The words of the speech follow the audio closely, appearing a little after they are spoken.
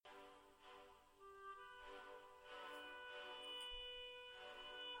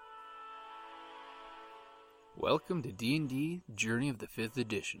Welcome to D&D Journey of the 5th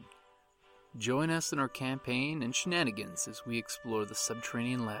Edition. Join us in our campaign and shenanigans as we explore the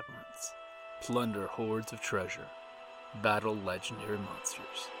subterranean labyrinths, plunder hordes of treasure, battle legendary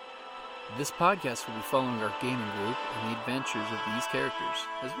monsters. This podcast will be following our gaming group and the adventures of these characters,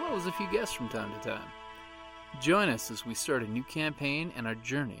 as well as a few guests from time to time. Join us as we start a new campaign and our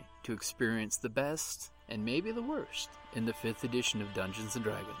journey to experience the best, and maybe the worst, in the 5th edition of Dungeons &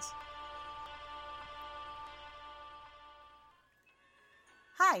 Dragons.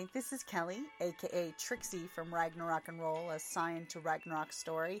 Hi, this is Kelly, aka Trixie from Ragnarok and Roll, assigned to Ragnarok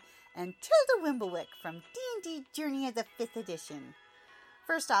Story, and Tilda Wimblewick from D&D Journey of the 5th Edition.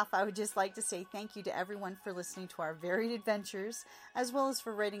 First off, I would just like to say thank you to everyone for listening to our varied adventures, as well as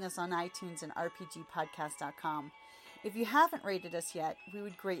for rating us on iTunes and RPGpodcast.com. If you haven't rated us yet, we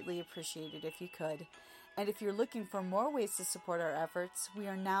would greatly appreciate it if you could. And if you're looking for more ways to support our efforts, we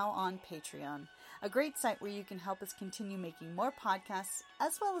are now on Patreon, a great site where you can help us continue making more podcasts,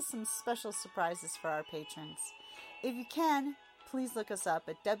 as well as some special surprises for our patrons. If you can, please look us up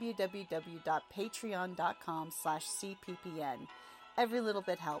at www.patreon.com/cppn. Every little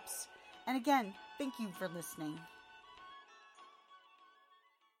bit helps. And again, thank you for listening.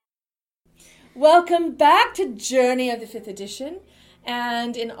 Welcome back to Journey of the 5th Edition.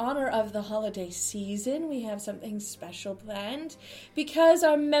 And in honor of the holiday season, we have something special planned because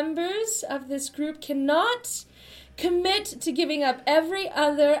our members of this group cannot commit to giving up every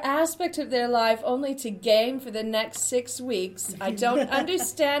other aspect of their life only to game for the next 6 weeks. I don't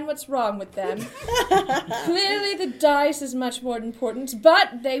understand what's wrong with them. Clearly the dice is much more important,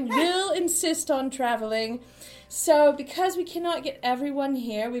 but they will insist on traveling. So because we cannot get everyone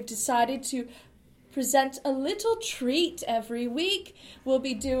here, we've decided to present a little treat every week. We'll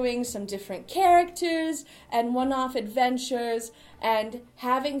be doing some different characters and one-off adventures and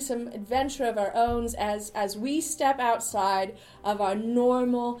having some adventure of our own as we step outside of our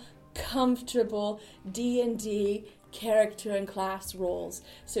normal, comfortable D&D character and class roles.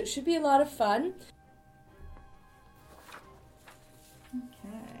 So it should be a lot of fun.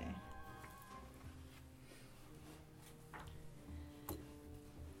 Okay.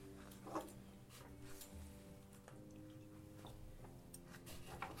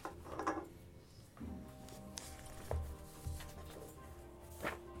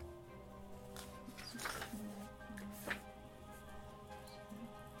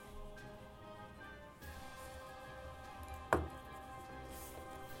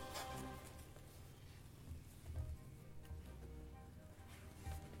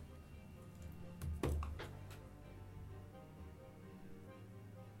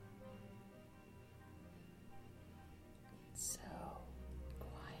 So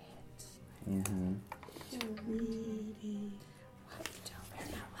quiet. Mm-hmm. Reading. What? Don't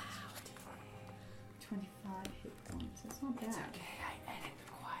read out loud. 25 hit points. That's not bad. I edit the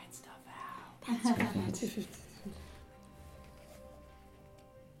quiet stuff out.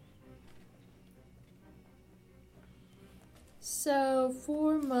 So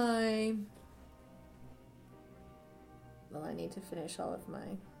for my... Well, I need to finish all of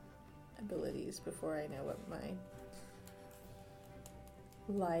my abilities before I know what my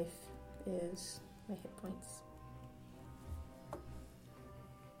life is, my hit points.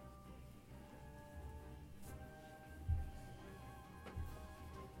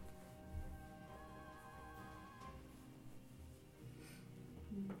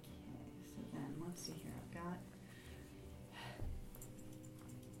 Okay, so then let's see here. I've got.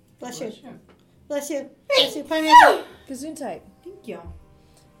 Bless you. Sure. Bless you. Bless you. Pineapple. Gesundheit. Thank you.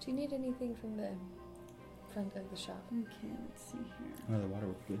 Do you need anything from the front of the shop? Okay, let's see here. Oh, the water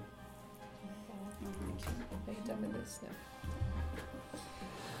was good. I can dump in this now.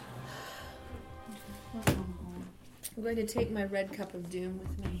 I'm going to take my red cup of doom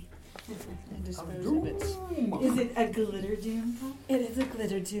with me and dispose of it. Is it a glitter doom cup? It is a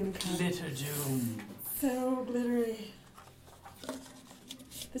glitter doom cup. Glitter doom. So glittery.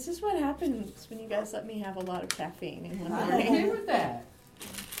 This is what happens when you guys let me have a lot of caffeine in one I'm morning. okay with that.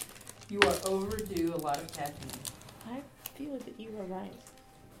 You are overdue a lot of caffeine. I feel that you are right.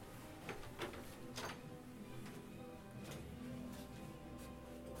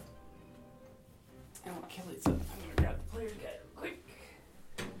 And while Kelly's up, I'm gonna grab the player's guide real quick.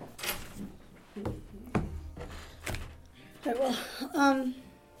 Okay, well, I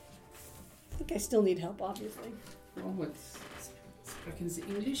think I still need help, obviously. Well, what's spoken is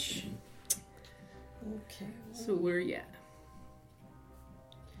English? Okay. So where are you at?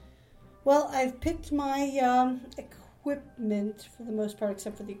 Well, I've picked my equipment for the most part,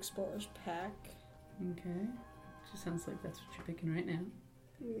 except for the Explorer's Pack. Okay. Just sounds like that's what you're picking right now.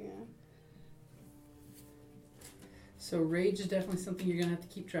 Yeah. So rage is definitely something you're gonna have to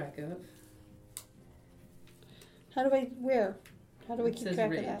keep track of. How do I, where? How do we It keep says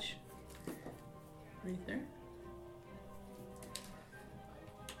track rage. of that? Right there.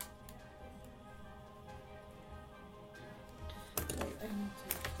 Wait, I need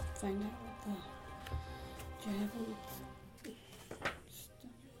to find out what the javelin stuff is.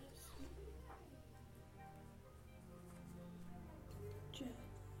 Javelin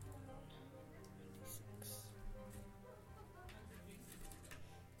 96.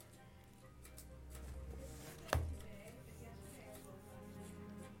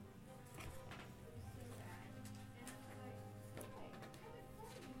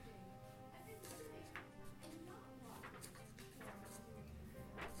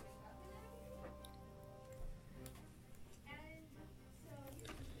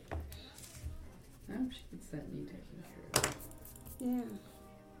 Oh, she gets that knee taken care of. Yeah.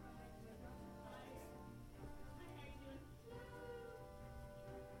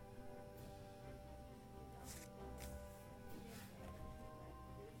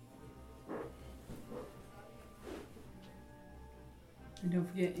 And don't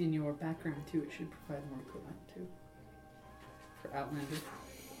forget, in your background too, it should provide more equipment too. For Outlander.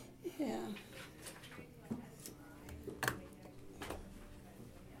 Yeah.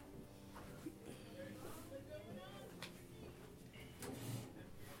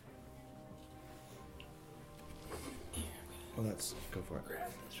 Well, let's go for it.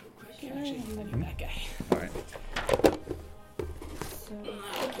 That guy. All right. So,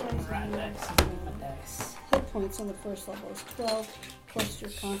 hit points on the first level is 12 plus your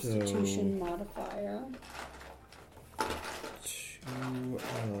Constitution modifier. 2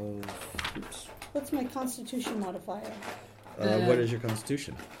 of... Oops. What's my Constitution modifier? What is your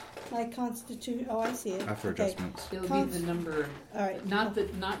constitution? My Constitution. Oh, I see it. After Okay. adjustments. It'll Cons- be the number, All right.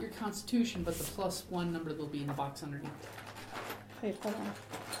 not your constitution, but the +1 number that'll be in the box underneath. Wait, hold on.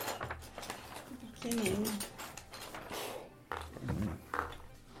 Beginning.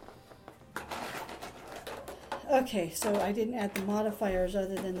 Okay, so I didn't add the modifiers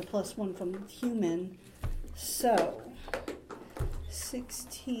other than the +1 from human. So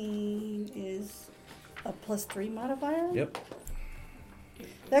 16 is a +3 modifier? Yep.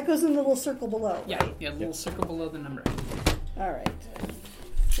 That goes in the little circle below, Yeah, right? yeah, the little circle below the number. All right.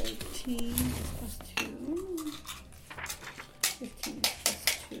 14 plus 2. 15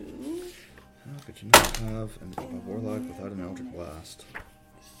 plus 2. How could you not have a warlock without an Eldritch Blast?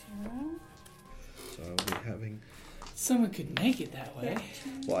 0. So I'll be having... Someone could make it that way.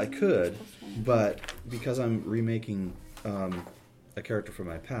 Well, I could, but because I'm remaking a character from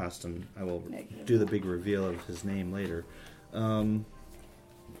my past, and I will Negative. do the big reveal of his name later, The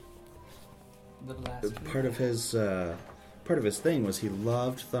last part of his thing was he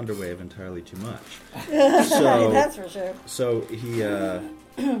loved Thunderwave entirely too much. That's for sure. So he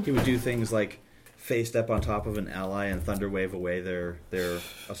would do things like face step on top of an ally and Thunderwave away their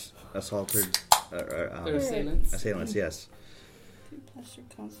assaulted Their assailants. assailants. Yes. 2 plus your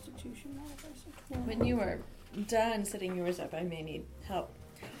Constitution modifier, so 12. When you are done setting yours up, I may need help.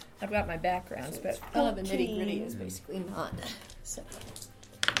 I've got my backgrounds, but all of the nitty gritty is basically not. So,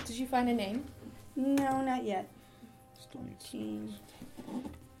 did you find a name? No, not yet. Still needs. 14.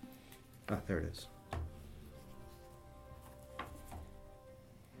 There it is.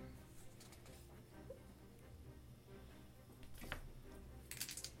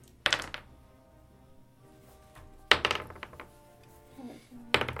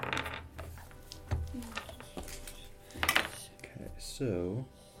 Okay, so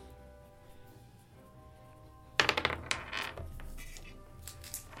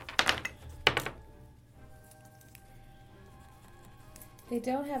They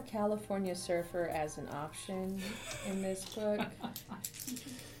don't have California Surfer as an option in this book.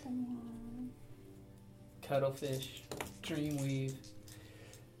 Cuttlefish, Dreamweave.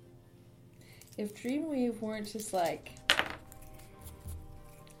 If Dreamweave weren't just like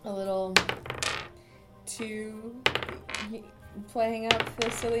a little too playing up the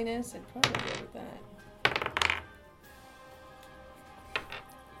silliness, I'd probably go with that.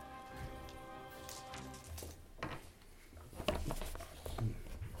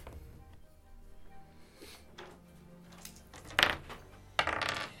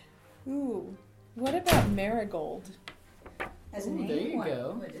 Ooh, what about Marigold? As a Ooh, name, there you what-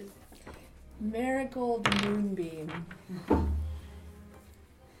 go. what is- Marigold Moonbeam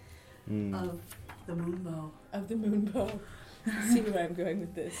of the Moonbow. of the Moonbow. See where I'm going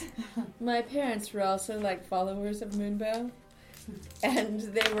with this. My parents were also like followers of Moonbow, and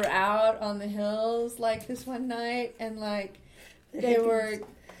they were out on the hills like this one night, and like they were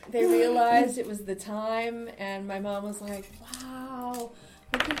they realized it was the time, and my mom was like, wow,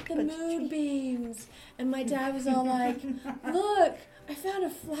 look at the moonbeams. And my dad was all like, look, I found a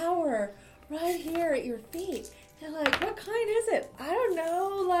flower right here at your feet. They're like, what kind is it? I don't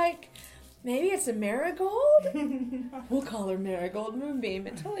know, like, maybe it's a marigold? We'll call her Marigold Moonbeam.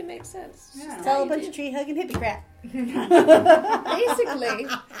 It totally makes sense. Yeah. Just It's all how a you bunch do. of tree hugging hippie crap. Basically,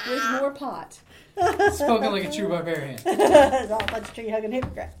 with more pot. Spoken like a true barbarian. It's all a bunch of tree hugging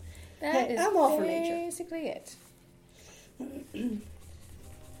hippie crap. That Hey, is I'm all for nature. basically it.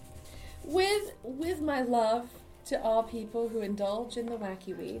 With my love to all people who indulge in the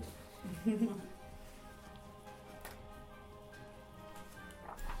wacky weed.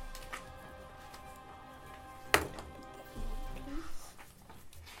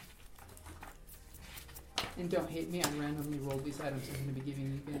 And don't hate me, I randomly rolled these items I'm going to be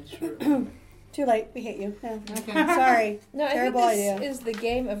giving you guys shortly. Too late. We hate you. No. Okay. Sorry. No, I Terrible think this idea. is the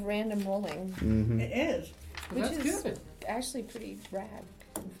game of random rolling. Mm-hmm. It is. Well, Which that's is- good. Actually pretty rad.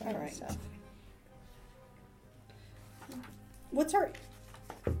 All right. So. What's our...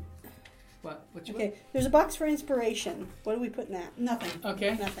 What you Okay, there's a box for inspiration. What do we put in that? Nothing. want?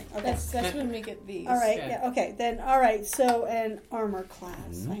 Okay. Nothing. Okay. That's when we get these. All right, Okay. yeah, okay. Then, all right, so an armor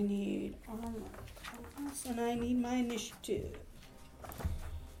class. I need armor class, and I need my initiative.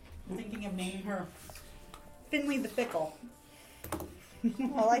 I'm thinking of naming her Finley the Fickle.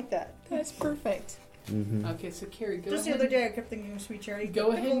 I like that. That's perfect. Mm-hmm. Okay, so Carrie, go Just the ahead. other day I kept thinking of Sweet Charity.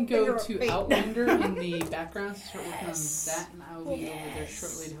 Go ahead and go Finger of to fate. Outlander in the background. Start working on that, and I will be over there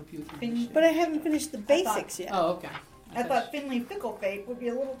shortly to help you with your Fin- initiative. But I haven't finished the basics yet. Oh, okay. I thought Finley Fickle Fate would be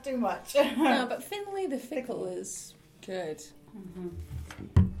a little too much. No, but Finley the Fickle is good.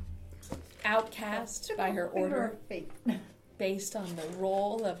 Outcast by her Finger order of Fate. based on the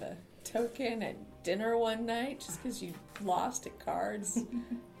roll of a token at dinner one night just because you lost at cards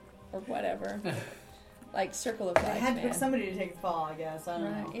or whatever. Like Circle of I Life, had to man. pick somebody to take the fall, I guess. I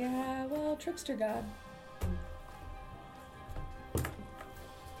don't Right, know. yeah, well, Trickster God.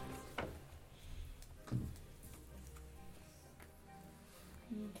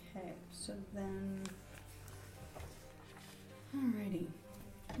 Okay, so then... Alrighty.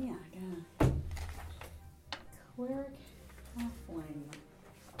 Yeah, I got Cleric Halfling.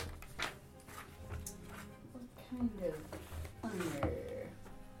 What kind of armor?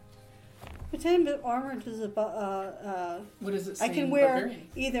 What kind of armor does What does it say I can in wear Barbarian?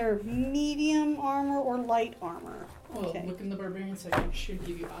 either medium armor or light armor. Well, Okay. look in the Barbarian section. It should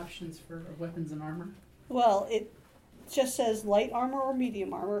give you options for weapons and armor. Well, it just says light armor or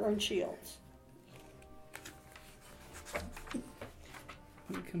medium armor or shields.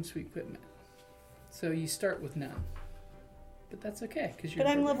 When it comes to equipment. So you start with none. But that's okay, because you're But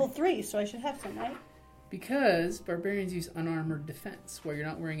a I'm barbarian. level 3, so I should have some, right? Because barbarians use unarmored defense, where you're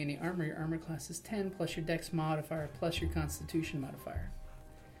not wearing any armor. Your armor class is 10 plus your dex modifier plus your constitution modifier.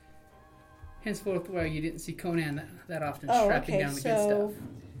 Henceforth, why you didn't see Conan that often Oh, strapping okay, down the good so stuff.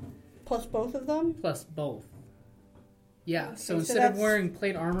 plus both of them? Plus both. Yeah, Okay, so so instead of that's- wearing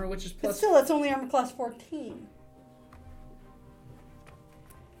plate armor, which is But plus still, that's only armor class 14.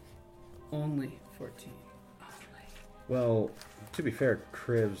 only 14. Well, to be fair,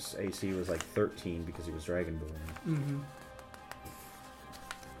 Kriv's AC was like 13 because he was Dragonborn. Mm-hmm.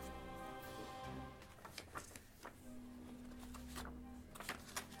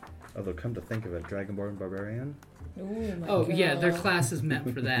 Although, come to think of it, Dragonborn Barbarian? Ooh, my Oh, yeah, their God. class is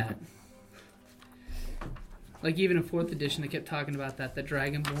meant for that. Like, even in 4th edition, they kept talking about that. The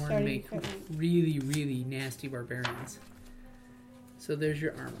Dragonborn Sorry, make equipment. really, really nasty barbarians. So there's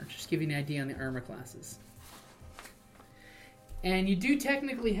your armor. Just give you an idea on the armor classes. And you do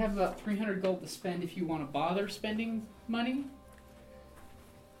technically have about 300 gold to spend if you want to bother spending money.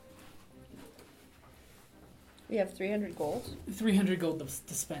 We have 300 gold. 300 gold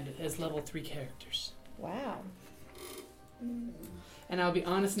to spend it as level 3 characters. Wow. And I'll be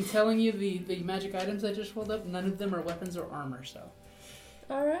honest in telling you, the magic items I just rolled up, none of them are weapons or armor, so.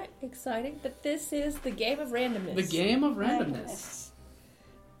 All right, exciting. But this is the game of randomness. The game of randomness.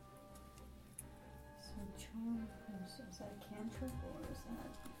 So charm, is that cantrip or is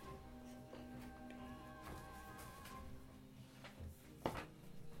that...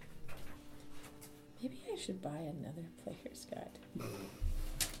 Maybe I should buy another player's guide.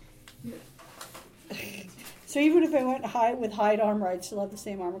 So even if I went high with hide armor, I'd still have the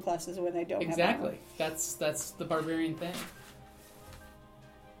same armor classes when I don't have Exactly. armor. That's the barbarian thing.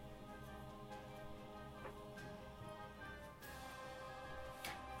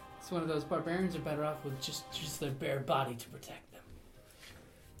 It's one of those barbarians are better off with just their bare body to protect them.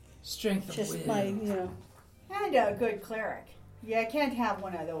 Strength of Just will. my, you know... And a good cleric. Yeah, I can't have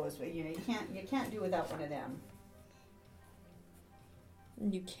one of those. But, you can't do without one of them.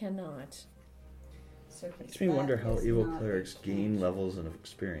 You cannot. So Makes me wonder how evil clerics gain levels of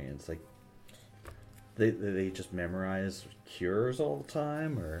experience. Like, they just memorize cures all the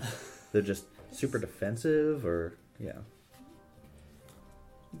time, or they're just super defensive, or yeah.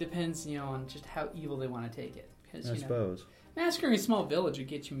 Depends, on just how evil they want to take it. Because I suppose. massacring a small village would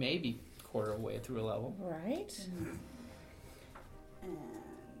get you maybe quarter way through a level. Right? And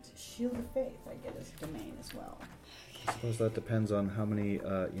Shield of Faith, I get as domain as well. I suppose that depends on how many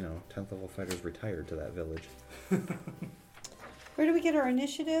 10th level fighters retired to that village. Where do we get our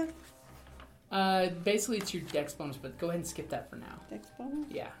initiative? Basically, it's your dex bonus, but go ahead and skip that for now. Dex bonus?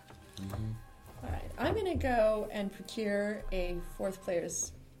 Yeah. All right. I'm going to go and procure a 4th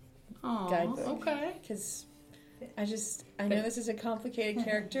player's Oh, guidebook. okay. Because I know this is a complicated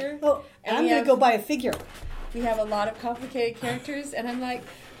character. Oh, And I'm we going have- to go buy a figure. We have a lot of complicated characters, and I'm like,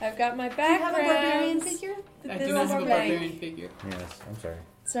 I've got my Do you have a barbarian backgrounds. figure? I do not have a barbarian figure. Yes, I'm sorry.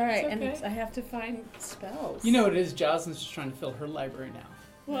 It's all right, It's and okay. I have to find spells. You know what it is? Jocelyn's just trying to fill her library now.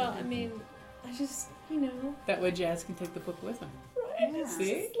 Well, I mean, I just, That way Jazz can take the book with him. right? Yeah. It's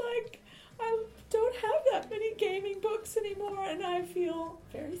just like, I don't have that many gaming books anymore, and I feel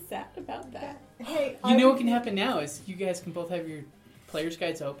very sad about that. Hey, You know what can happen now is you guys can both have your player's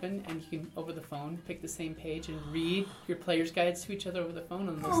guides open, and you can, over the phone, pick the same page and read your player's guides to each other over the phone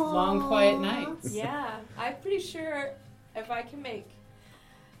on those long, quiet nights. Yeah, I'm pretty sure if I can make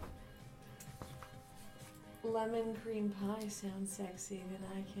lemon cream pie sound sexy, then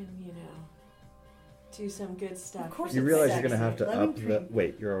I can, do some good stuff. Of course You it's realize sexy. you're going to have to Lemon up the... cream.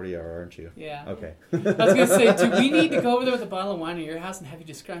 Wait, you already are, aren't you? Yeah. Okay. I was going to say, do we need to go over there with a bottle of wine at your house and have you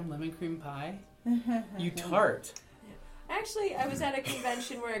describe lemon cream pie? You tart. Actually, I was at a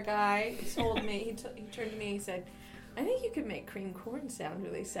convention where a guy told me, he turned to me and he said, I think you could make cream corn sound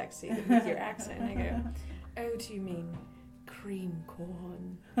really sexy with your accent. And I go, oh, do you mean cream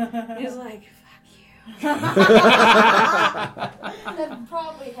corn? He's like, fuck you. I'd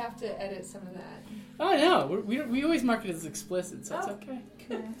probably have to edit some of that. Oh, no. We always mark it as explicit, so it's Oh. okay.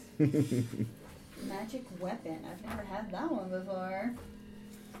 Magic weapon. I've never had that one before.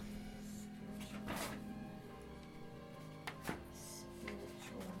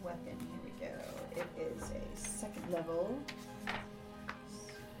 Spiritual weapon. Here we go. It is a 2nd level.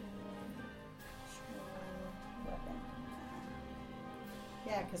 Spiritual weapon.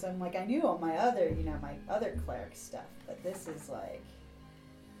 Yeah, because I'm like, I knew all my other, my other cleric stuff, but this is like.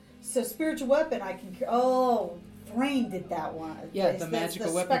 So spiritual weapon, I can. Oh, Thrain did that one. Yeah, Is the this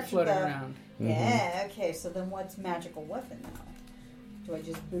magical weapon spectrum- floating the- around. Yeah, okay, so then what's magical weapon now? Do I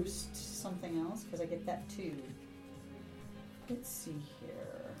just boost something else? Because I get that too. Let's see here.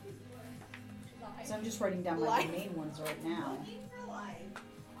 So I'm just writing down my main ones right now.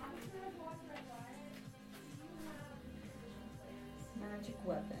 Magic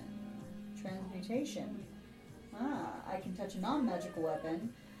weapon. Transmutation. I can touch a non-magical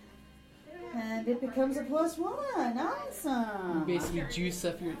weapon. And it becomes a +1. Awesome. You basically juice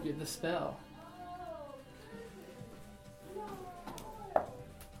up the spell.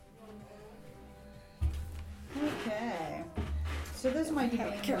 Okay. So those are my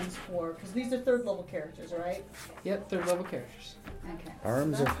domain ones for, because these are 3rd level characters, right? Yep, 3rd level characters. Okay.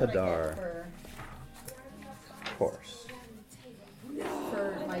 Arms So of that's what I get Hadar. For, Of course.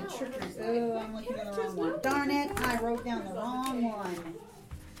 for my trickery. Oh, I'm looking at the wrong one. Darn it, I wrote down the wrong one.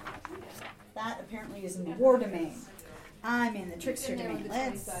 That apparently is in the war domain. I'm in the trickster domain.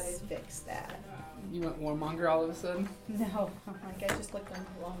 Let's fix that. You went warmonger all of a sudden? No, like I just looked on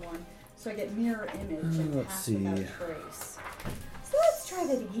the wrong one. So I get mirror image and Let's pass see. without trace. So let's try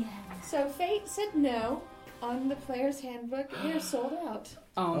that again. So Fate said no on the player's handbook. They're sold out.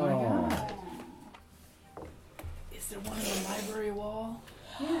 Oh my Oh. god. Is there one on the library wall?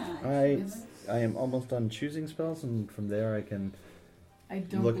 Yeah. I am almost done choosing spells, and from there I can I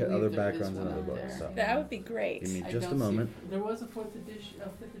don't look at believe other there is backgrounds in one other on books. there. So. That would be great. Give me I just a don't see- moment. There was a 5th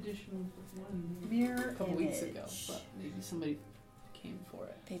edition one Mirror a couple weeks ago, image. but maybe somebody came for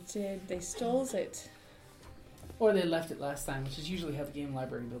it. They did. They stole it. Or they left it last time, which is usually how the game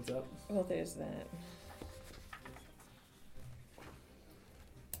library builds up. Well, there's that.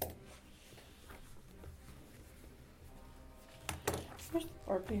 Where's the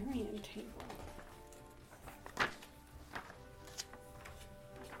barbarian table?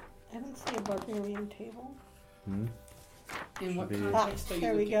 I don't see a barbarian table. Hmm? In what Should be- context are you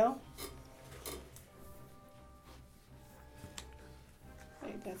There we looking? go.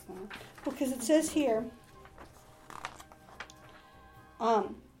 Wait, that's not. Well, because it says here.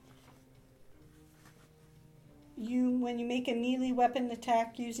 when you make a melee weapon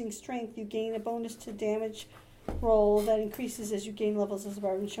attack using strength, you gain a bonus to damage roll that increases as you gain levels as a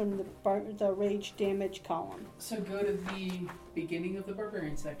barbarian, shown in the rage damage column. So go to the beginning of the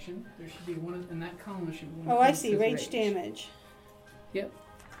barbarian section. There should be one in that column. There should be one. Oh, I that see. says Rage damage. Yep.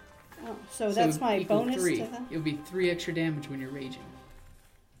 Oh, so that's my equal bonus 3. to that? It'll be 3 extra damage when you're raging.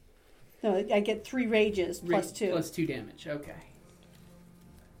 No, I get 3 rages plus 2. Plus 2 damage. Okay.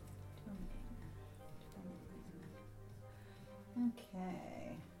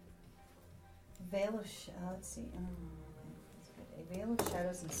 Okay. Veil of let's see. That's good. A veil of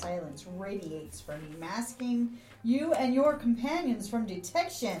shadows and silence radiates from me, masking you and your companions from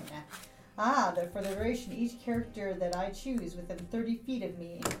detection. For the duration, each character that I choose within 30 feet of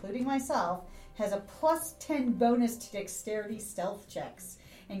me, including myself, has a plus 10 bonus to dexterity stealth checks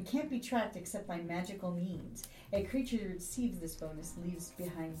and can't be tracked except by magical means. A creature that receives this bonus leaves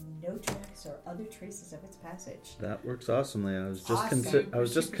behind no tracks or other traces of its passage. That works awesomely. I was just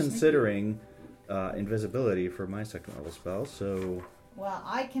Awesome. considering invisibility for my second level spell. So Well,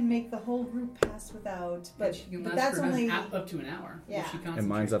 I can make the whole group pass without, but You can last that's for only. up to an hour. Yeah. If she and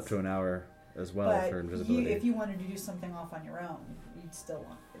mine's up concentrates. to an hour as well But for invisibility. if you wanted to do something off on your own, you'd still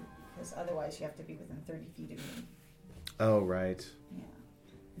want to, because otherwise you have to be within 30 feet of me. Oh right. Yeah.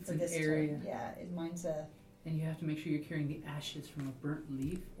 It's For an this area. turn. Yeah, mine's a. And you have to make sure you're carrying the ashes from a burnt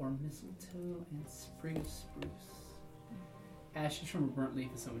leaf or mistletoe and sprig of spruce. Ashes from a burnt leaf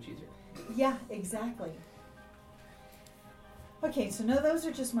is so much easier. Yeah, exactly. Okay, so no, those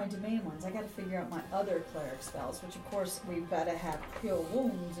are just my domain ones. I got to figure out my other cleric spells, which of course we've got to have cure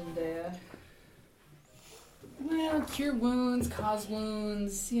wounds in there. Well, cure wounds, cause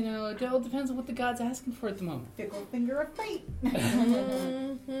wounds, it all depends on what the god's asking for at the moment. Fickle finger of fate.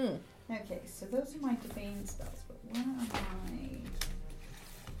 Mm-hmm. Okay, so those are my domain spells, but where am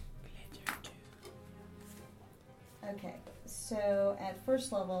I? Okay, so at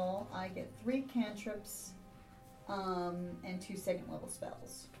first level, I get 3 cantrips, and 2 second level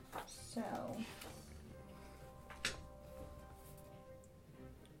spells. So,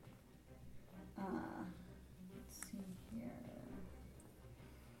 let's see here.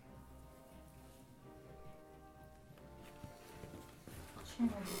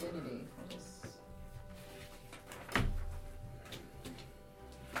 Channel Divinity for this.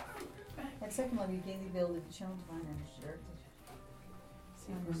 At second level, you gain the ability to channel divine energy directly.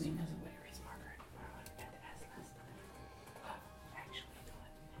 See, Merlin has a way to raise Margaret. I had to ask last time. Actually,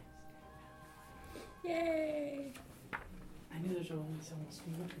 Yay! I knew there's always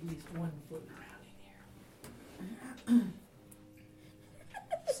at least one floating around in here.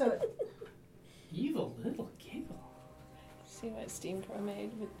 So, Evil little giggle. See what Steam Crow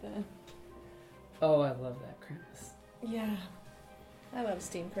made with the... Oh, I love that Krampus. Yeah. I love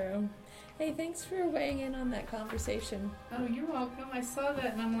Steam Crow. Hey, thanks for weighing in on that conversation. Oh, you're welcome. I saw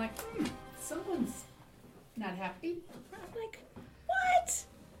that and I'm like, someone's not happy. I'm like, what?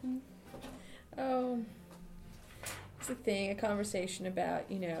 Oh. It's a thing, a conversation about,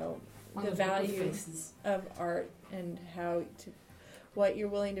 On the the value faces. of art and what you're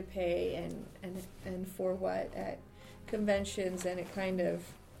willing to pay and for what at conventions, and it kind of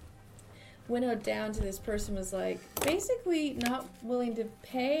winnowed down to this person was like basically not willing to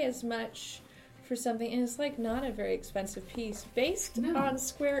pay as much for something, and it's like not a very expensive piece based on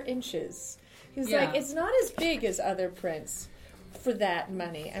square inches. He's like, it's not as big as other prints for that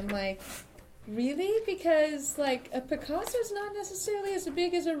money. I'm like, really? Because like a Picasso's not necessarily as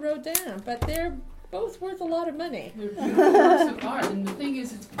big as a Rodin, but they're both worth a lot of money. They're beautiful works of art, and the thing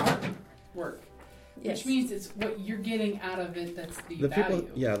is, it's artwork. Yes. Which means it's what you're getting out of it that's the value.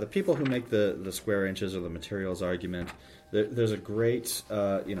 The people who make the square inches or the materials argument, there's a great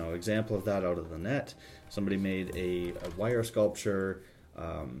example of that out of the net. Somebody made a wire sculpture,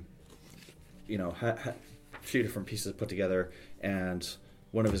 a few different pieces put together, and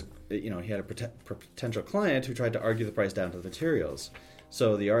one of his, he had a potential client who tried to argue the price down to the materials.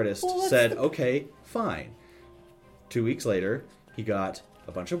 So the artist said, okay, fine. 2 weeks later, he got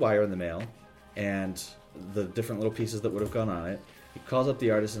a bunch of wire in the mail and the different little pieces that would have gone on it. He calls up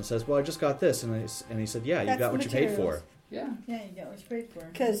the artist and says, well, I just got this. And he said, yeah, you That's got the what you paid for. materials. Yeah. yeah, you got what you paid for.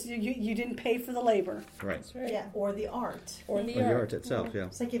 Because you didn't pay for the labor. Right. That's right. Yeah, or the art. Or the Or the art. art itself, yeah.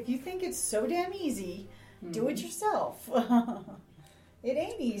 It's like if you think it's so damn easy, do it yourself. It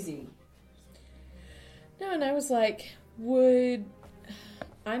ain't easy. No, and I was like,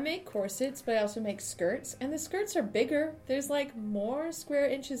 I make corsets, but I also make skirts, and the skirts are bigger. There's like more square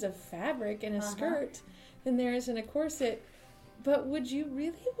inches of fabric in a skirt than there is in a corset. But would you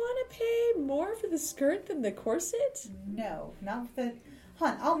really want to pay more for the skirt than the corset? No, not the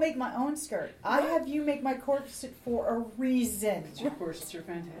Hun, I'll make my own skirt. I have you make my corset for a reason. Your corsets are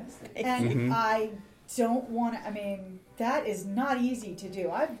fantastic. And I don't want to, that is not easy to do.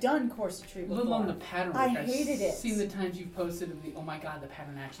 I've done corsetry before. Let alone the pattern work. I hated it. I've seen the times you've posted of the, oh my god, the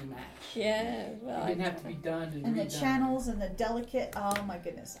pattern actually matched. Yeah, well, It didn't have to be done And the redone. channels and the delicate, oh my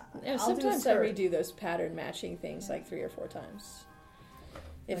goodness. Yeah, I'll do a sometimes I skirt. redo those pattern matching things like 3 or 4 times.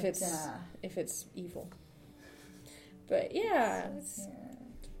 If But, it's evil. But yeah, it's,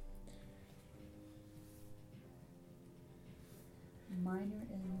 minor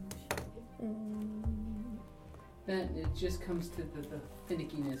illusion. Then it just comes to the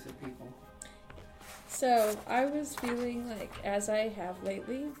finickiness of people. so I was feeling like, as I have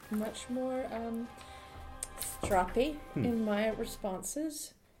lately, much more stroppy in my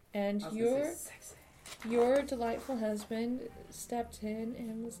responses, and I was gonna say sexy. your delightful husband stepped in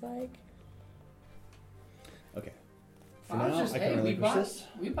and was like, Okay. For I was now, just, I hey, can we relinquish bought, this.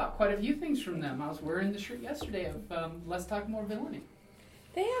 we bought quite a few things from them. I was wearing the shirt yesterday of Let's Talk More Villainy.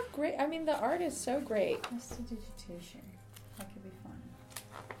 they have great, the art is so great. Prestidigitation. That could be fun.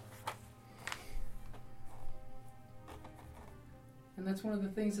 And that's one of the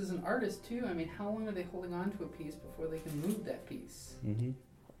things as an artist, too. How long are they holding on to a piece before they can move that piece? Mm-hmm.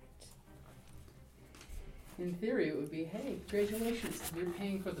 In theory, it would be, hey, congratulations, you're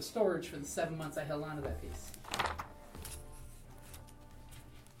paying for the storage for the 7 months I held on to that piece.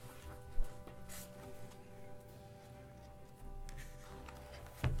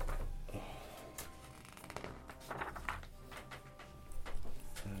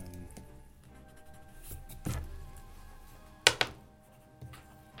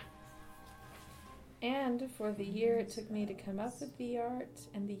 And for the year it took me to come up with the art,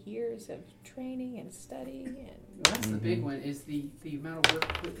 and the years of training and study, and Well, that's the big one, is the amount of work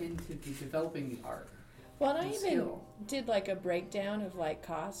put into the developing the art. well, and I and even skill. did like a breakdown of like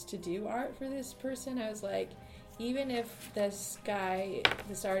cost to do art for this person. I was like, even if this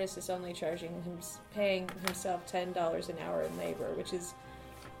artist is only paying himself $10 an hour in labor, which is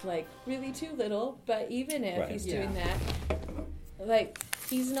like really too little, but even if Right. he's Yeah. doing that, like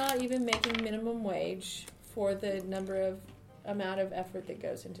he's not even making minimum wage for the amount of effort that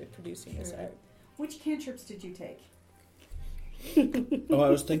goes into producing this art. Which cantrips did you take? Oh, I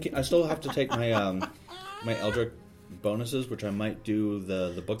was thinking. I still have to take my my Eldritch bonuses, which I might do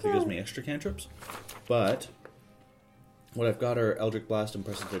the book that gives me extra cantrips. But what I've got are Eldritch Blast and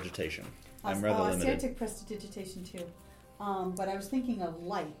Prestidigitation. I'm rather I limited. took prestidigitation too. But I was thinking of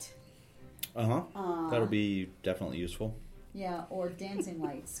light. That'll be definitely useful. Yeah, or dancing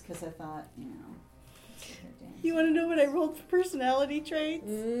lights, because I thought, let's see here, dance. You want to know what I rolled for personality traits?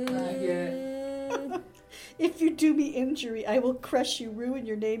 If you do me injury, I will crush you, ruin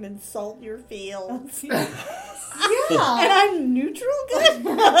your name, and salt your fields. Yeah. And I'm neutral good?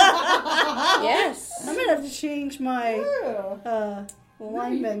 Yes. I'm going to have to change my No, you can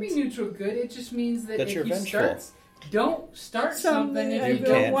alignment. be neutral good. It just means that That if you're you vengeful. don't start something I if you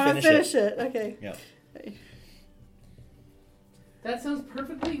don't don't. want to finish finish it. Okay. Yeah. That sounds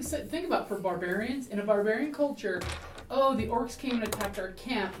perfectly. Think about for barbarians in a barbarian culture. Oh, the orcs came and attacked our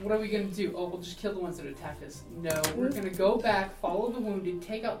camp. What are we going to do? Oh, we'll just kill the ones that attacked us. No, we're going to go back, follow the wounded,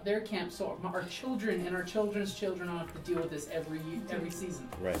 take out their camp, so our children and our children's children don't have to deal with this every season.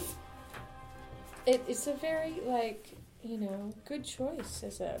 Right. It's a very good choice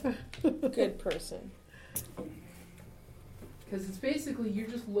as a good person. Because it's basically you're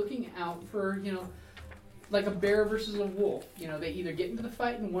just looking out for like a bear versus a wolf. They either get into the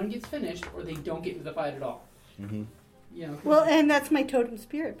fight and one gets finished, or they don't get into the fight at all. Mm-hmm. 'Cause- Well, and that's my totem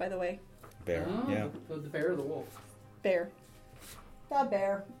spirit, by the way. Bear. Oh, Yeah. the bear or the wolf. Bear. The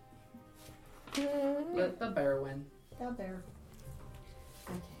bear. Let the bear win. The bear.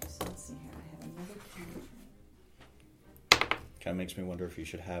 Okay, so let's see here. I have another cantrip. Kind of makes me wonder if you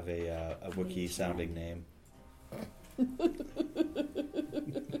should have a Wookiee sounding name.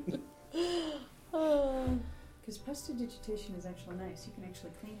 Because prestidigitation is actually nice. You can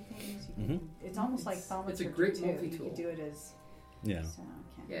actually clean things. You can, It's almost like thaumaturgy it's a great too. multi-tool. You can do it as Yeah. so.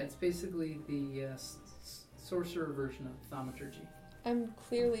 Okay. Yeah, it's basically the sorcerer version of thaumaturgy. I'm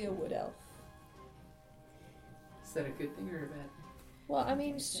clearly a wood elf. Is that a good thing or a bad thing? Well,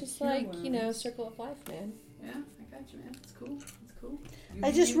 it's just like, circle of life, man. Yeah, I got you, man. It's cool. It's cool.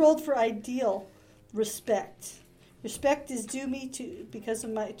 I just rolled for ideal respect. Respect is due me because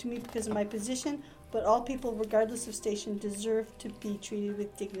of my position, but all people, regardless of station, deserve to be treated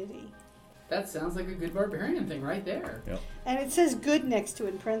with dignity. That sounds like a good barbarian thing right there. And it says good next to it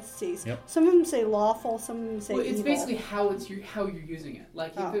in parentheses. Yep. Some of them say lawful, some of them say Well, it's evil. basically how you're using it.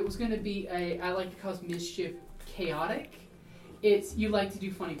 Like if Oh. it was going to be I like to call mischief chaotic, it's you like to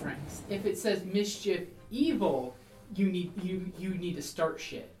do funny pranks. If it says mischief evil, you need to start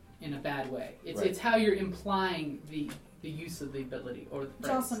shit in a bad way. It's how you're implying the use of the ability or the phrase.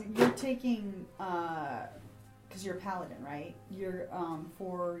 Jocelyn, you're taking because you're a paladin, right? You're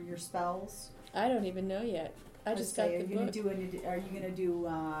for your spells. I don't even know yet. I just got the book. Are you gonna do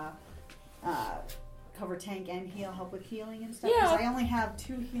cover tank and help with healing and stuff? Yeah. 'Cause I only have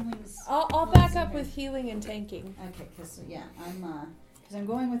 2 healings. I'll back up with healing and tanking. Okay, because I'm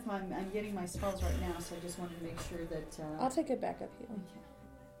going with I'm getting my spells right now, so I just wanted to make sure that. I'll take a backup healing. Okay.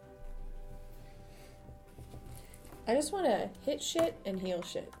 I just want to hit shit and heal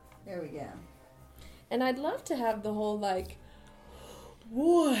shit. There we go. And I'd love to have the whole, like,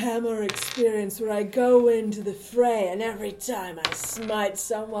 Warhammer experience where I go into the fray and every time I smite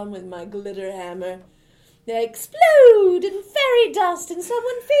someone with my glitter hammer, they explode in fairy dust and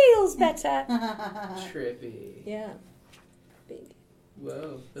someone feels better. Trippy. Yeah. Big.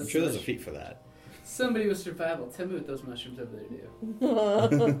 Whoa. I'm sure there's a feat for that. Somebody with survival. Tell me what those mushrooms over there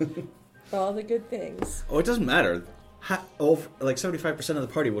do. All the good things. Oh, it doesn't matter. Like 75% of the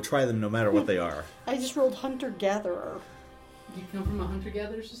party will try them no matter what they are. I just rolled hunter-gatherer. You come from a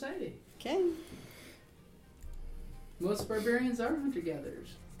hunter-gatherer society. Okay. Most barbarians are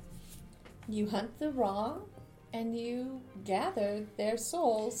hunter-gatherers. You hunt the wrong and you gather their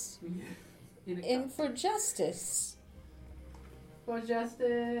souls in for justice. For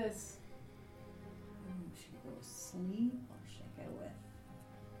justice. Should I go with sleep or should I go with?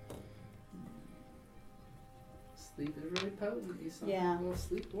 Sleep is really potent. Yeah. Well,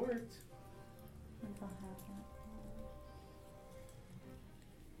 sleep worked. If I'll have that.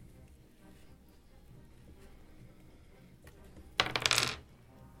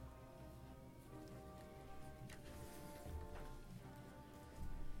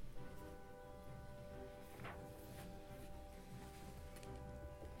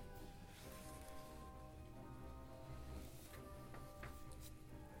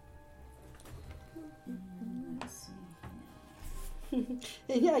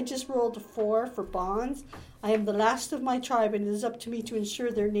 Yeah, I just rolled a 4 for bonds. I am the last of my tribe, and it is up to me to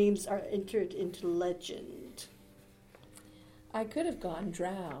ensure their names are entered into legend. I could have gone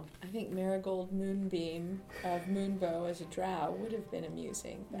drow. I think Marigold Moonbeam of Moonbow as a drow would have been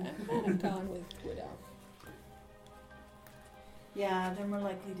amusing, but I've gone with Wood Elf. Yeah, they're more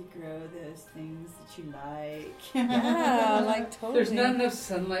likely to grow those things that you like. Yeah, like totally. There's not enough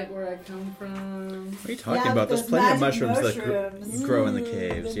sunlight where I come from. What are you talking about? There's plenty of mushrooms that grow in the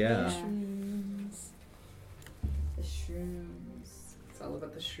caves, the yeah. mushrooms. The shrooms. It's all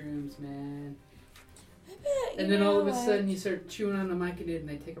about the shrooms, man. I bet, And then all of a sudden you start chewing on a Myconid and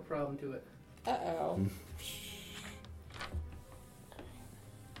they take a problem to it. Uh-oh.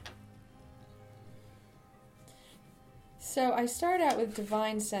 So I start out with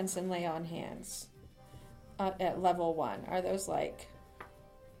Divine Sense and Lay on Hands at level 1. Are those like...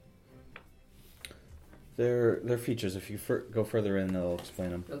 They're features. If you go further in, they'll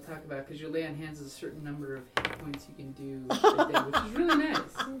explain them. They'll talk about because your lay on hands is a certain number of hit points you can do a day, which is really nice.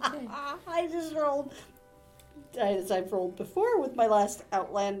 Okay. I just rolled, as I've rolled before with my last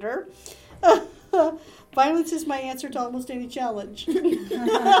Outlander. Violence is my answer to almost any challenge.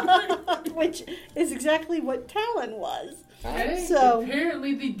 Which is exactly what Talon was. Okay? So,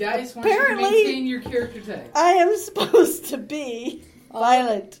 apparently the dice want you to maintain your character type. I am supposed to be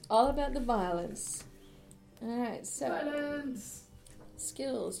violent. All about the violence. Alright, so... Silence!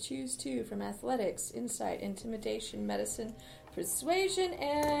 Skills. Choose 2 from Athletics, Insight, Intimidation, Medicine, Persuasion,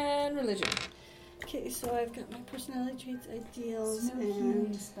 and Religion. Okay, so I've got my personality traits, ideals, Snow healing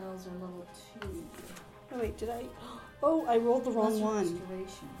and... spells are level 2. Oh, wait, did I... Oh, I rolled the wrong Lesser one.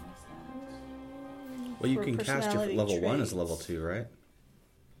 Restoration, what's that? Well, you For can cast your personality level 1 traits. as level 2, right?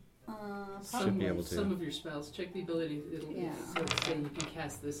 Should be able to. Some of your spells. Check the ability. It'll Yeah. so it'll say you can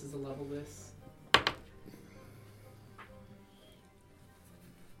cast this as a level this.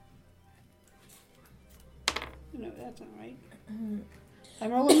 No, that's not right.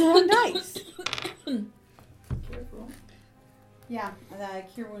 I'm rolling the wrong dice. Careful. Yeah,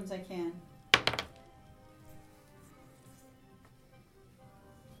 cure wounds I can.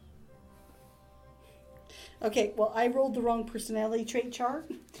 Okay, well, I rolled the wrong personality trait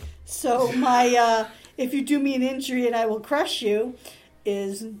chart. So my, if you do me an injury and I will crush you,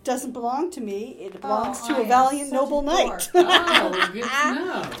 doesn't belong to me. It belongs to I a am valiant such noble a knight. Oh, good to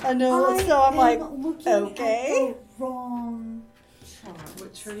know. I know, so I'm like, okay. At the wrong chart.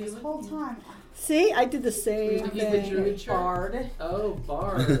 What chart are you This looking whole at? time. See, I did the same Look at the thing. druid chart. Bard. Oh,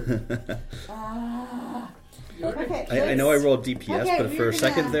 Bard. Okay. I know I rolled DPS, Okay, but for we're a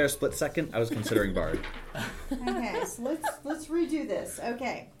second gonna- there, split second, I was considering Bard. Okay, so let's redo this.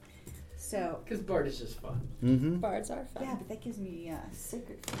 Okay, so Because Bard is just fun. Mm-hmm. Bards are fun. yeah, but that gives me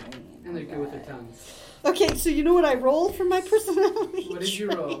sacred flame. And they're good with their tongues. Okay, so you know what I rolled for my personality? What did you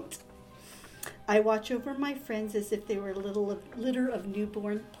roll? I watch over my friends as if they were a litter of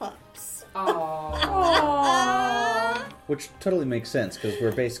newborn pups. Aww. Which totally makes sense because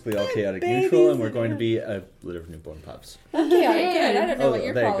we're basically all chaotic Babies neutral, and we're that going to are- be a litter of newborn pups. Okay, good. I don't know Oh, what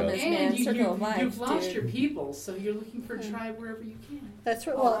your there you problem go. is, man. And Circle of life, you've lost dude. your people, so you're looking for a tribe wherever you can. That's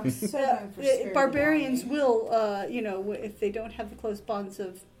right. Oh, Well, I'm so going for spirit barbarians guiding. will, if they don't have the close bonds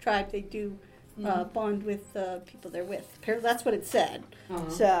of tribe, they do bond with the people they're with. Apparently, that's what it said. Uh-huh.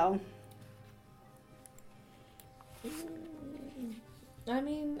 So, I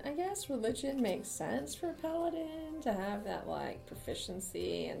mean, I guess religion makes sense for a paladin to have that, like,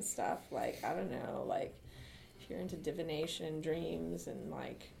 proficiency and stuff. Like, I don't know, like, if you're into divination, dreams, and,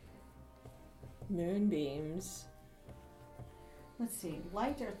 like, moonbeams. Let's see,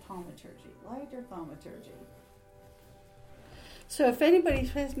 light or thaumaturgy? so if anybody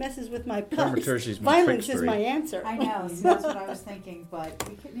messes with my pups, Thaumaturgy's my violence is trickstery. my answer. I know, so that's what I was thinking, but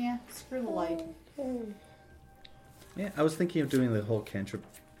we could, screw the light. Yeah, I was thinking of doing the whole cantrip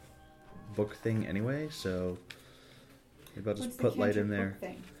book thing anyway, so maybe I'll just What's the put light cantrip in there. book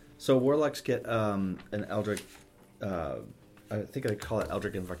thing? So warlocks get an Eldritch, I think I call it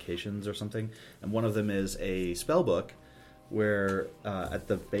Eldritch Invocations or something, and one of them is a spell book where at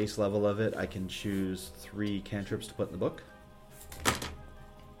the base level of it I can choose 3 cantrips to put in the book.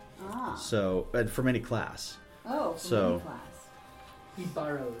 Ah. So, and from any class. Oh, from So- any class. He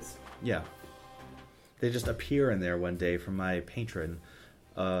borrows. Yeah. They just appear in there one day from my patron,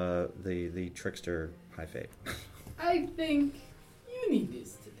 the trickster High Fate. I think you need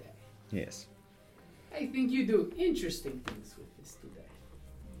this today. Yes. I think you do interesting things with this today.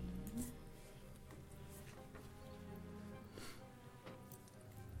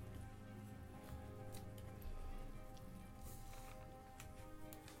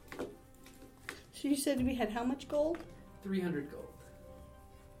 So you said we had how much gold? 300 gold.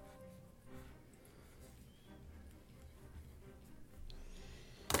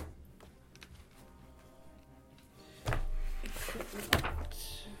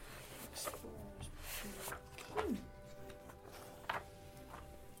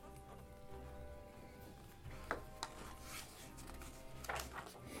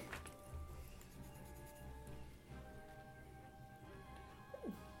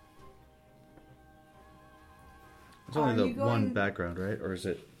 It's only Are you the one going- background, right? Or is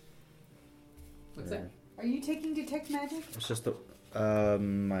it? What's that? Are you taking detect magic? It's just the.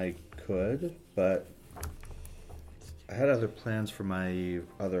 I could, but I had other plans for my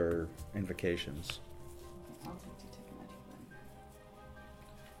other invocations. Okay, I'll take detect magic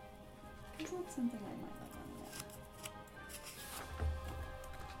then. Is that something I might not want to know?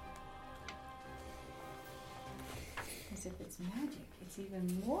 Because if it's magic, it's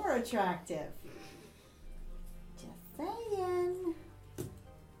even more attractive. Just saying.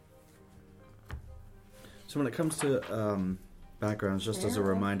 So when it comes to backgrounds, just as a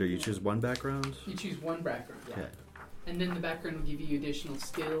reminder, you choose one background. You choose one background. Yeah. Okay. And then the background will give you additional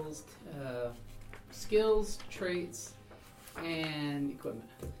skills, traits, and equipment.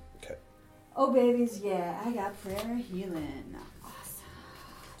 Oh, babies, yeah, I got prayer healing. Awesome.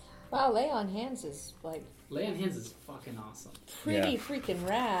 Wow, lay on hands is, like, Lay on hands is fucking awesome. pretty Yeah. freaking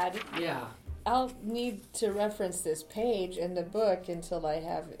rad. Yeah. I'll need to reference this page in the book until I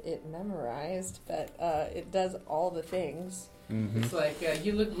have it memorized, but it does all the things. Mm-hmm. It's like,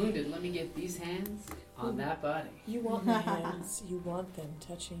 you look wounded. Let me get these hands on that body. You want my hands. You want them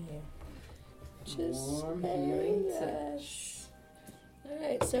touching you. Just Warm, say healing yes.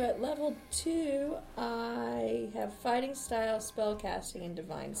 Alright, so at level 2, I have fighting style, spellcasting, and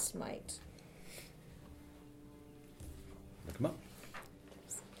divine smite. Look 'em up.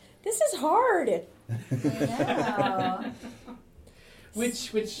 This is hard! I know.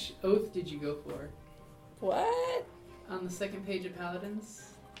 Which oath did you go for? What? On the second page of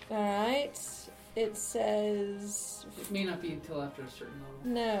Paladins? Alright, it says... It may not be until after a certain level.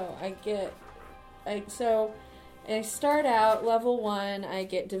 No, I start out level 1, I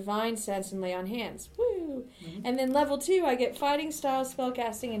get divine sense and lay on hands. Woo! Mhm. And then level 2, I get fighting style,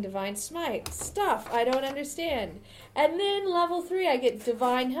 spellcasting, and divine smite. Stuff I don't understand. And then level 3, I get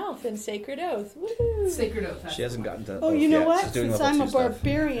divine health and sacred oath. Woo! Sacred Oath. She hasn't gotten to. Oh, you know yet. what? She's doing Since level I'm a 2 stuff.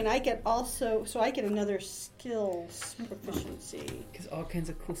 barbarian, I get another skills proficiency. Because all kinds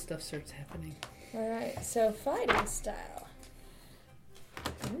of cool stuff starts happening. Alright, so fighting style.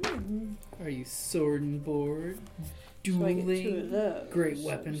 Are you sword and board, So I get 2 of dueling, those. great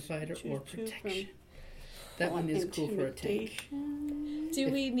weapon fighter, Two- or two from- protection? That one is cool for a tank. Intimidation. Do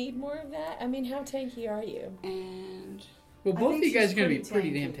we need more of that? I mean, how tanky are you? And Well, I both of think you guys she's are going to be pretty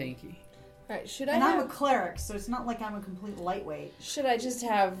pretty damn tanky. tanky. All right, should I And I'm a have, cleric, so it's not like I'm a complete lightweight. should I just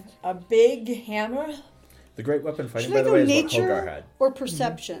have a big hammer? The great weapon fighting, should I by the go way, is what nature Kogar had. or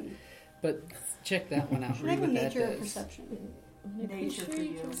perception? But check that one out. Should I Read go what that nature or does. perception? Nature Creature for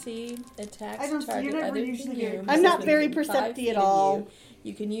you you. can see attacks I don't- a target you're never other than usually you. very must I'm not be very within 5 percepty feet at of all. You.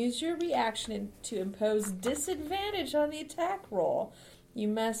 You can use your reaction to impose disadvantage on the attack roll. You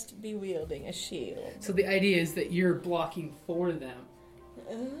must be wielding a shield. So the idea is that you're blocking for them.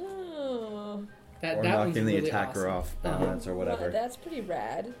 Oh, That Or that one's knocking the really attacker awesome. off balance or whatever. well, that's pretty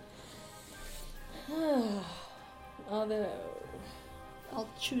rad. Although, I'll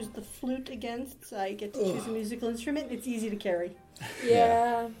choose the flute against. So I get to choose a musical instrument. It's easy to carry.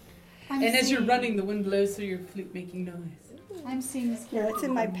 yeah. I'm And as you're seeing- running, the wind blows through your flute, making noise. I'm seeing this Yeah, character it's in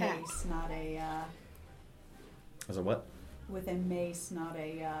with my a pack. mace, not a As a what? with a mace, not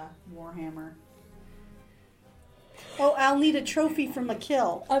a warhammer. Oh, I'll need a trophy from a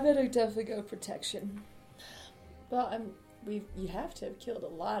kill. I better definitely go protection. Well, you have to have killed a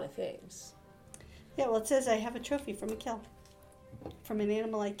lot of things. Yeah, well, it says I have a trophy from a kill. From an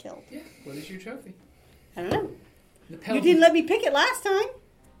animal I killed. Yeah. What is your trophy? I don't know. The You pelvis. didn't let me pick it last time.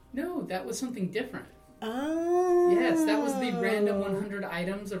 No, that was something different. Oh. Yes, that was the random 100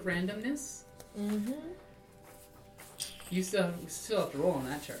 items of randomness. Mm-hmm. You still have to roll on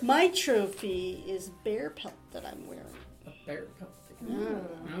that chart. My trophy is bear pelt that I'm wearing. A bear pelt.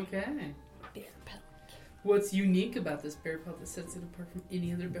 Oh. Okay. Bear pelt. What's unique about this bear pelt that sets it apart from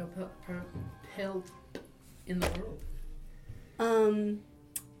any other bear pelt in the world?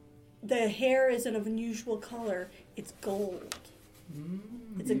 The hair is an unusual color. It's gold.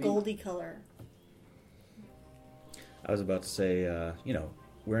 It's a goldy color. I was about to say,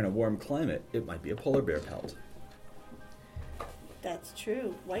 we're in a warm climate. It might be a polar bear pelt. That's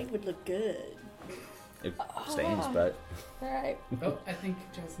true. White would look good. It stains, but All right. Oh, I think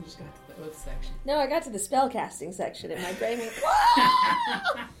Jocelyn just got to the oath section. No, I got to the spell casting section, and my brain went,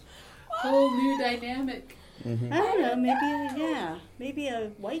 Whole new dynamic. I don't know. Maybe a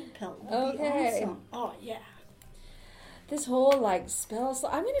white pelt would be Okay. awesome. Oh yeah. this whole like spell. So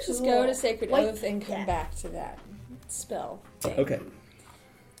I'm gonna just go to Sacred Like Oath and come that. back to that spell thing okay.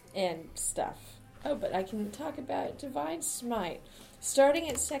 and stuff. Oh, but I can talk about Divine Smite. Starting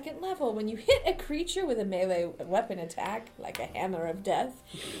at 2nd level, when you hit a creature with a melee weapon attack, like a Hammer of Death,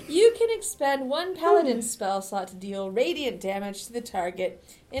 you can expend 1 Paladin spell slot to deal radiant damage to the target,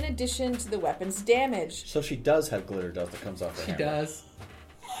 in addition to the weapon's damage. So she does have glitter dust that comes off her She hammer. does.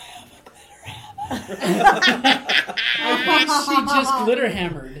 I think she just glitter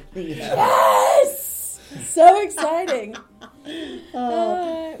hammered. Yes! So exciting.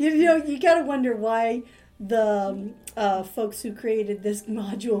 You gotta wonder why the folks who created this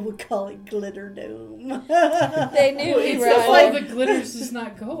module would call it Glitter Dome. They knew we It's were just on all it. the glitters is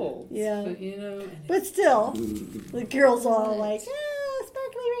not gold. Yeah. But, you know. But still, the girls all like,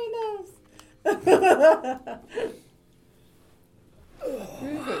 sparkly rainbows.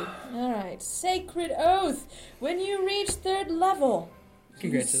 Groovy. Alright. Sacred Oath. When you reach 3rd level,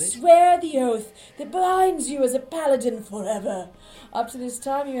 Congratulations. swear the oath that binds you as a paladin forever. Up to this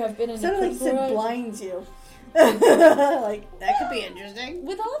time, you have been in Sounded a like you said corporate- blinds you. Like, that could be interesting.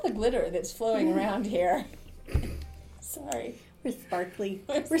 with all the glitter that's flowing around here. Sorry. We're sparkly.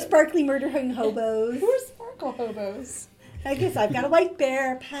 We're We're sparkly murdering hobos. We're sparkle hobos. I guess I've got a white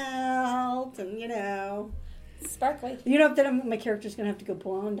bear pelt, and Sparkly. then my character's gonna have to go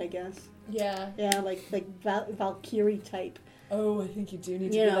blonde, I guess. Yeah. Yeah, like Valkyrie type. Oh, I think you do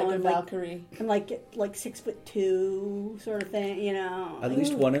need to You be know, like a and like- Valkyrie. And like 6'2" sort of thing, At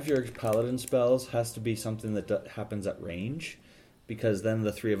least one of your paladin spells has to be something that happens at range, because then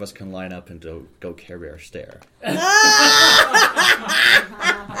the three of us can line up and go Care Bear stare.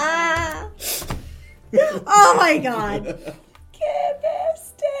 Oh my god. Care Bear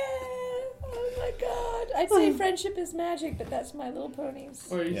stare. Oh my god. I'd say friendship is magic, but that's My Little Ponies.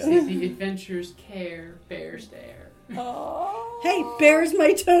 Or you Yeah. see the Adventures Care Bear Stare. Oh. Hey, bear's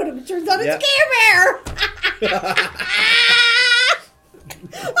my totem. It turns out it's Yeah. Care Bear.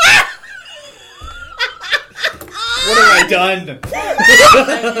 What have I done?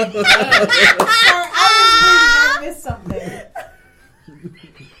 I missed something.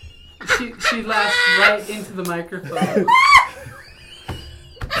 She laughs right into the microphone.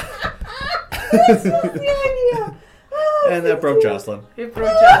 And that broke Jocelyn. It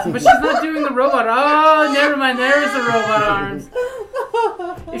broke Jocelyn, but she's not doing the robot. Oh, never mind. There's the robot arms.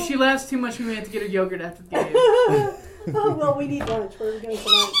 If she laughs too much, we may have to get her yogurt after the game. Oh, well, we need lunch. Where are we going for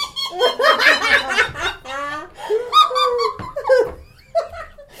lunch?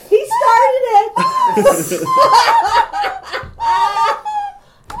 He started it.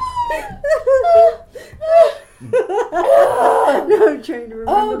 Now I'm trying to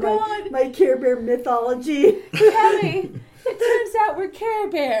remember my Care Bear mythology. Kelly, it turns out we're Care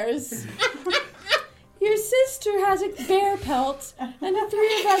Bears. Your sister has a bear pelt, and the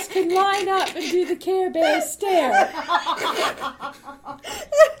three of us can line up and do the Care Bear stare.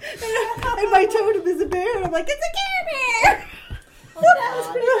 And my totem is a bear, and I'm like, it's a Care Bear. That was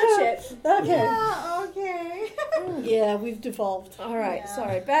pretty much it. Okay. Yeah, okay. Yeah, we've devolved. All right, Yeah.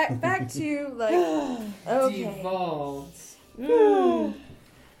 sorry. Back to like okay. Devolved. The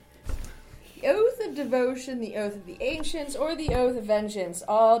Oath of Devotion, the Oath of the Ancients, or the Oath of Vengeance,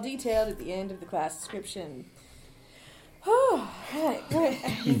 all detailed at the end of the class description. Oh, right.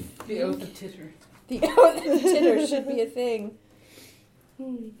 The Oath of Titter. The Oath of Titter should be a thing.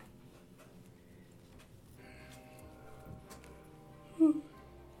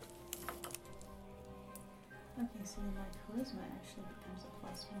 Okay, so then my charisma actually becomes a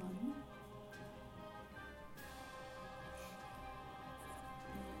 +1.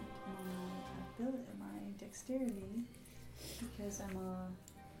 And my dexterity, because I'm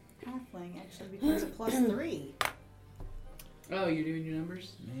a halfling, actually becomes a +3. Oh, you're doing your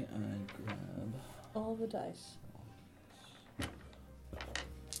numbers? May I grab? All the dice.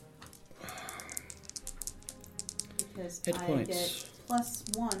 Because Hit I points. get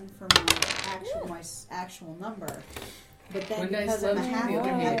 +1 for my actual number. But then One dice because I'm a loves you, the other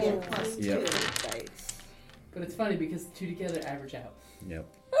halfling, I hates get you. +2. Yep. Dice. But it's funny because the two together average out. Yep.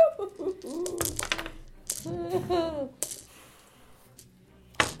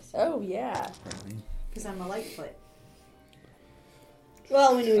 Oh, yeah. Because I'm a lightfoot.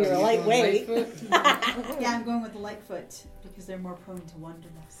 Well, we knew you were a Oh, you're going lightweight. Lightfoot? Yeah, I'm going with the lightfoot because they're more prone to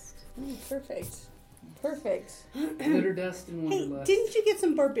wanderlust. Perfect. Perfect. Glitter dust and Hey, wanderlust. didn't you get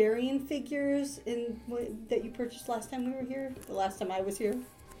some barbarian figures that you purchased last time we were here? The last time I was here?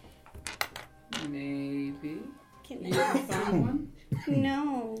 Maybe. Can't You didn't find one?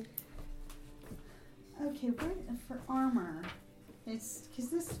 No. Okay, what for armor? It's because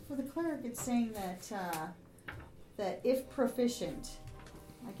this for the cleric. It's saying that that if proficient,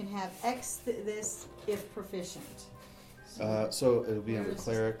 I can have X this if proficient. So it'll be Where under is this?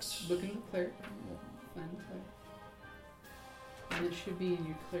 clerics. Look in the cleric. Find the cleric. And it should be in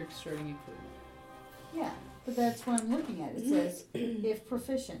your cleric starting equipment. Yeah, but that's what I'm looking at. It says if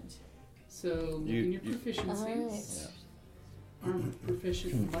proficient. So look You- in your you- proficiencies.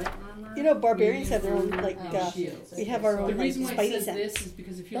 Proficient in light armor. You know, barbarians have their own, medium like, armor, and shields. we have our The own, like, reason why it spidey says sense. this is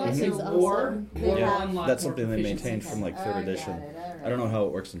because if you That like say is war, awesome. war Yeah. will unlock That's more something they proficiency. maintain from like I 3rd got edition. it, all right. I don't know how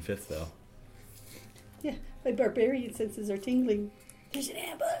it works in 5th though. My barbarian senses are tingling. There's an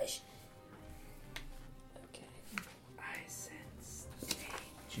ambush. Okay. I sense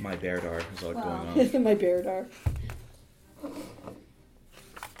My Beardar is all Well. going on. My Beardar.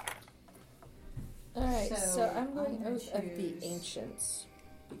 All right, So, so I'm going I'm gonna Oath of the choose- Ancients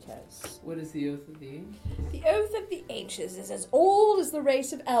because What is the oath of the ancients? the Oath of the Ancients is as old as the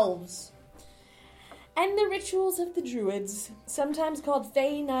race of elves. And the rituals of the Druids, sometimes called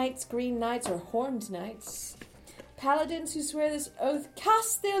Fey Knights, Green Knights, or Horned Knights. Paladins who swear this oath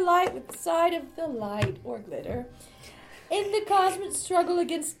cast their light with the side of the light, or glitter, in the cosmic struggle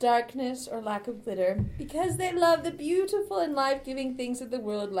against darkness or lack of glitter, because they love the beautiful and life-giving things of the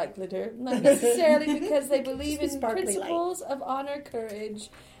world like glitter, not necessarily because they believe in Sparkly light. principles of honor, courage,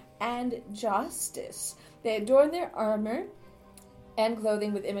 and justice. They adorn their armor and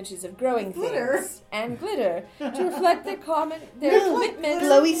clothing with images of growing Glitter. things and glitter to reflect their commitment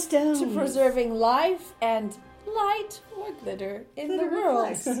Glowy stones. to preserving life and light or glitter in Glitter the world.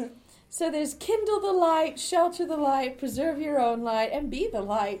 reflects. So there's kindle the light, shelter the light, preserve your own light, and be the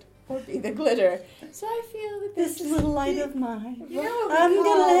light or be the glitter. So I feel that This this little light of mine. You know what I'm we gonna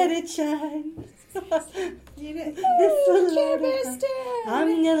call- let it shine. You know, This little Care light Bear of mine. stare.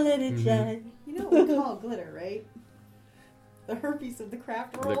 I'm gonna let it shine. you know what we call glitter, right? The herpes of the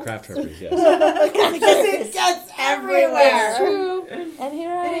craft world. The craft herpes, yes. Because it gets everywhere. True. And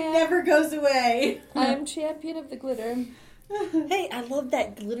here I And it am. never goes away. I'm champion of the glitter. Hey, I love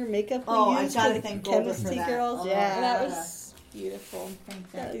that glitter makeup we Oh, I used gotta for the thank Golda for chemistry that. girls. Oh, Yeah, That was beautiful. Thank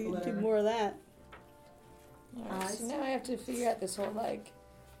Yeah, that you can glitter. do more of that. Alright, so now I have to figure out this whole, like,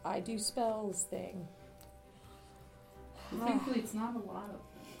 I do spells thing. Thankfully, it's not a lot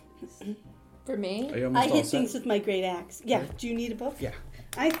of them. For me? Are you I almost all hit set? things with my great axe. Yeah. Okay. Do you need a book? Yeah.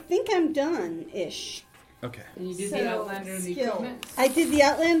 I think I'm done-ish. Okay. And you did So, the Outlander and the skills. equipment? I did the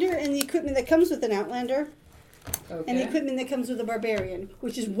Outlander and the equipment that comes with an Outlander, Okay. and the equipment that comes with a Barbarian,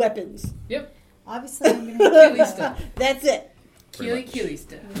 which is weapons. Yep. Obviously, I'm going to Keely stuff. That's it. Keely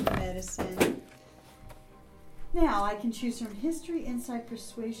stuff. Medicine. Now I can choose from history, insight,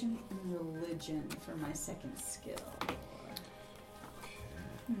 persuasion, and religion for my second skill.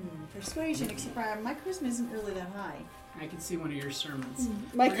 Persuasion, except for my charisma isn't really that high. I can see one of your sermons.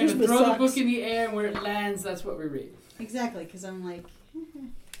 My We're going to charisma throw sucks. the book in the air, and where it lands, that's what we read. Exactly, because I'm like,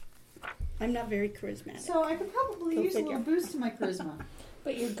 I'm not very charismatic. so I could probably Go use a figure. little boost to my charisma.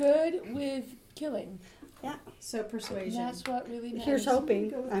 But you're good with killing. So persuasion. That's what really matters. Here's hoping.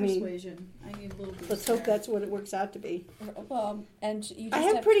 Go with I mean, persuasion. I need a little boost. let's hope there. that's what it works out to be. Well, and you just I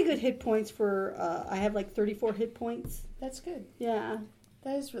have pretty good hit points for. I have like 34 hit points. That's good. Yeah.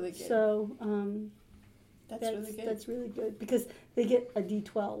 That is really good. So that's really good. That's really good because they get a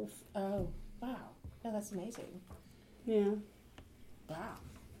D12. Oh, wow. No, that's amazing. Yeah. Wow.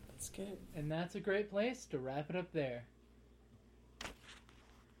 That's good. And that's a great place to wrap it up there.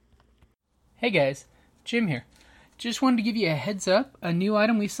 Hey guys, Jim here. Just wanted to give you a heads up. A new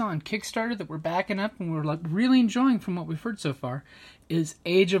item we saw on Kickstarter that we're backing up and we're really enjoying from what we've heard so far is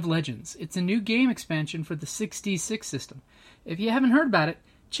Age of Legends. It's a new game expansion for the 6D6 system. If you haven't heard about it,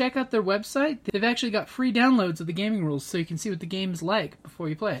 check out their website. They've actually got free downloads of the gaming rules so you can see what the game's like before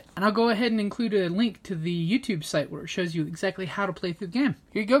you play it. And I'll go ahead and include a link to the YouTube site where it shows you exactly how to play through the game.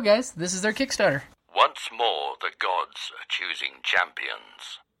 Here you go, guys. This is their Kickstarter. Once more, the gods are choosing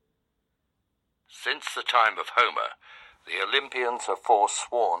champions. Since the time of Homer, the Olympians have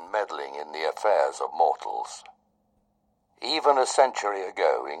forsworn meddling in the affairs of mortals. Even a century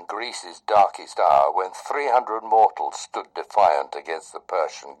ago, in Greece's darkest hour, when 300 mortals stood defiant against the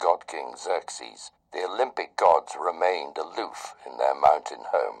Persian god-king Xerxes, the Olympic gods remained aloof in their mountain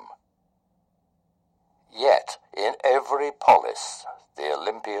home. Yet, in every polis, the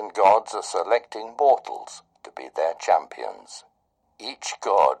Olympian gods are selecting mortals to be their champions. Each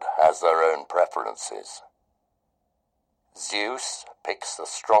god has their own preferences. Zeus picks the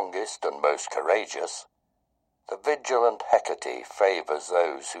strongest and most courageous. The vigilant Hecate favors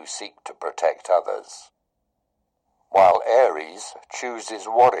those who seek to protect others, while Ares chooses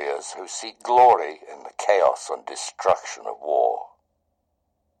warriors who seek glory in the chaos and destruction of war.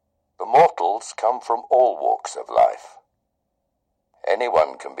 The mortals come from all walks of life.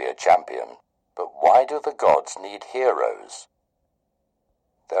 Anyone can be a champion, but why do the gods need heroes?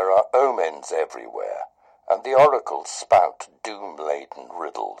 There are omens everywhere, and the oracles spout doom-laden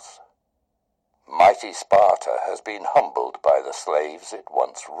riddles. Mighty Sparta has been humbled by the slaves it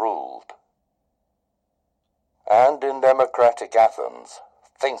once ruled. And in democratic Athens,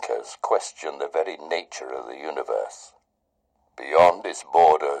 thinkers question the very nature of the universe. Beyond its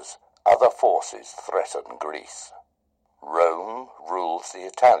borders, other forces threaten Greece. Rome rules the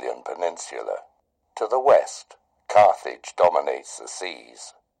Italian peninsula. To the west, Carthage dominates the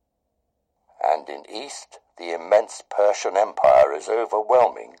seas. And in east, the immense Persian Empire is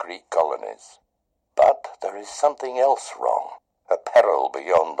overwhelming Greek colonies. But there is something else wrong, a peril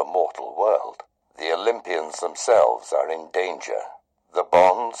beyond the mortal world. The Olympians themselves are in danger. The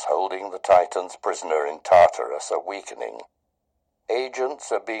bonds holding the Titans prisoner in Tartarus are weakening.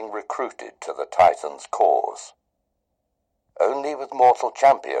 Agents are being recruited to the Titans' cause. Only with mortal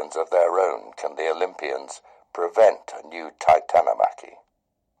champions of their own can the Olympians prevent a new Titanomachy.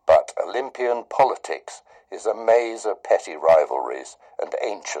 But Olympian politics is a maze of petty rivalries and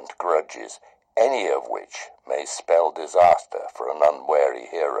ancient grudges, any of which may spell disaster for an unwary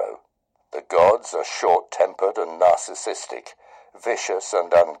hero. The gods are short-tempered and narcissistic, vicious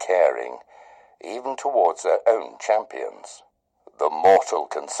and uncaring, even towards their own champions. The mortal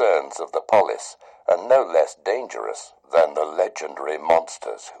concerns of the polis are no less dangerous than the legendary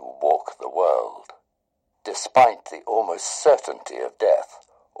monsters who walk the world. Despite the almost certainty of death,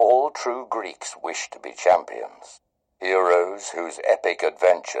 all true Greeks wish to be champions. Heroes whose epic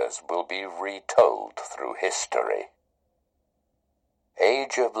adventures will be retold through history.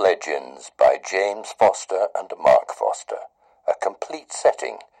 Age of Legends by James Foster and Mark Foster, a complete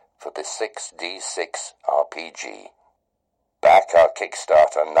setting for the 6D6 RPG. Back our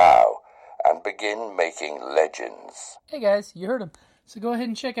Kickstarter now and begin making legends. Hey guys, you heard him. So go ahead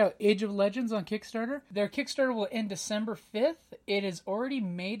and check out Age of Legends on Kickstarter. Their Kickstarter will end December 5th. It has already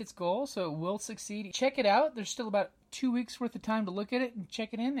made its goal, so it will succeed. Check it out. There's still about 2 weeks worth of time to look at it and check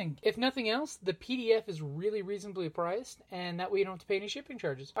it in. And if nothing else, the PDF is really reasonably priced, and that way you don't have to pay any shipping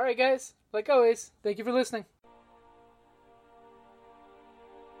charges. All right, guys. Like always, thank you for listening.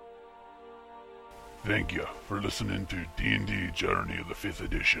 Thank you for listening to D&D Journey of the 5th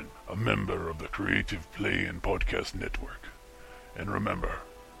Edition, a member of the Creative Play and Podcast Network. And remember,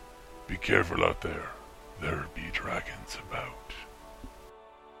 be careful out there. There be dragons about.